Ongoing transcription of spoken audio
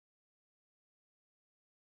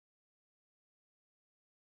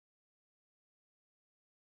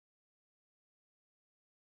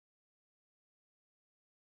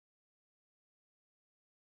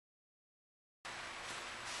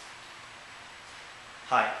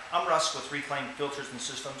Hi, I'm Russ with Reclaim Filters and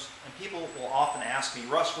Systems, and people will often ask me,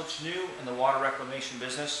 Russ, what's new in the water reclamation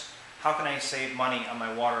business? How can I save money on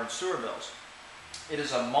my water and sewer bills? It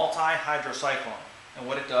is a multi-hydrocyclone, and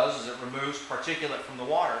what it does is it removes particulate from the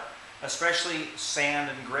water, especially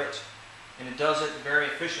sand and grit, and it does it very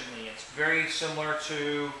efficiently. It's very similar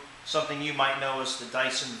to something you might know as the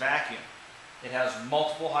Dyson vacuum. It has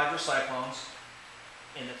multiple hydrocyclones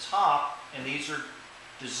in the top, and these are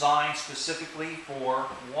designed specifically for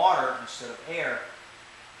water instead of air.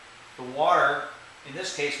 The water, in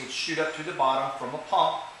this case, would shoot up to the bottom from a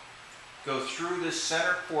pump, go through this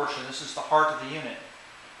center portion. This is the heart of the unit,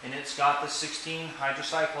 and it's got the 16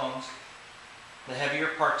 hydrocyclones. The heavier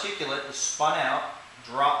particulate is spun out,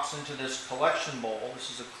 drops into this collection bowl.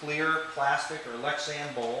 This is a clear plastic or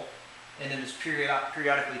Lexan bowl, and it is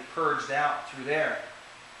periodically purged out through there.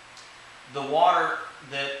 The water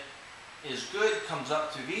that is good comes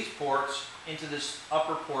up through these ports into this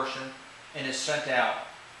upper portion and is sent out.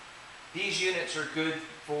 These units are good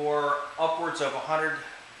for upwards of 100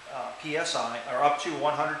 psi, or up to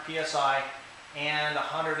 100 psi and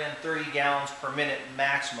 130 gallons per minute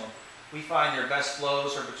maximum. We find their best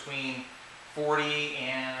flows are between 40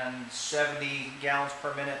 and 70 gallons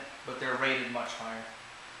per minute, but they're rated much higher.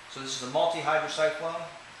 So this is a multi-hydrocyclone.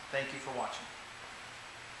 Thank you for watching.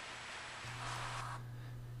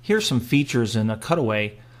 Here's some features in a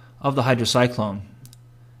cutaway of the hydrocyclone.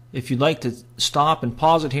 If you'd like to stop and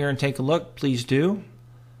pause it here and take a look, please do,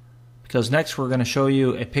 because next we're going to show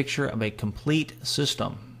you a picture of a complete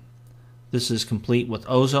system. This is complete with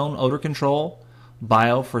ozone odor control,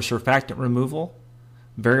 bio for surfactant removal,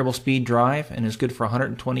 variable speed drive, and is good for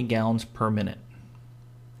 120 gallons per minute.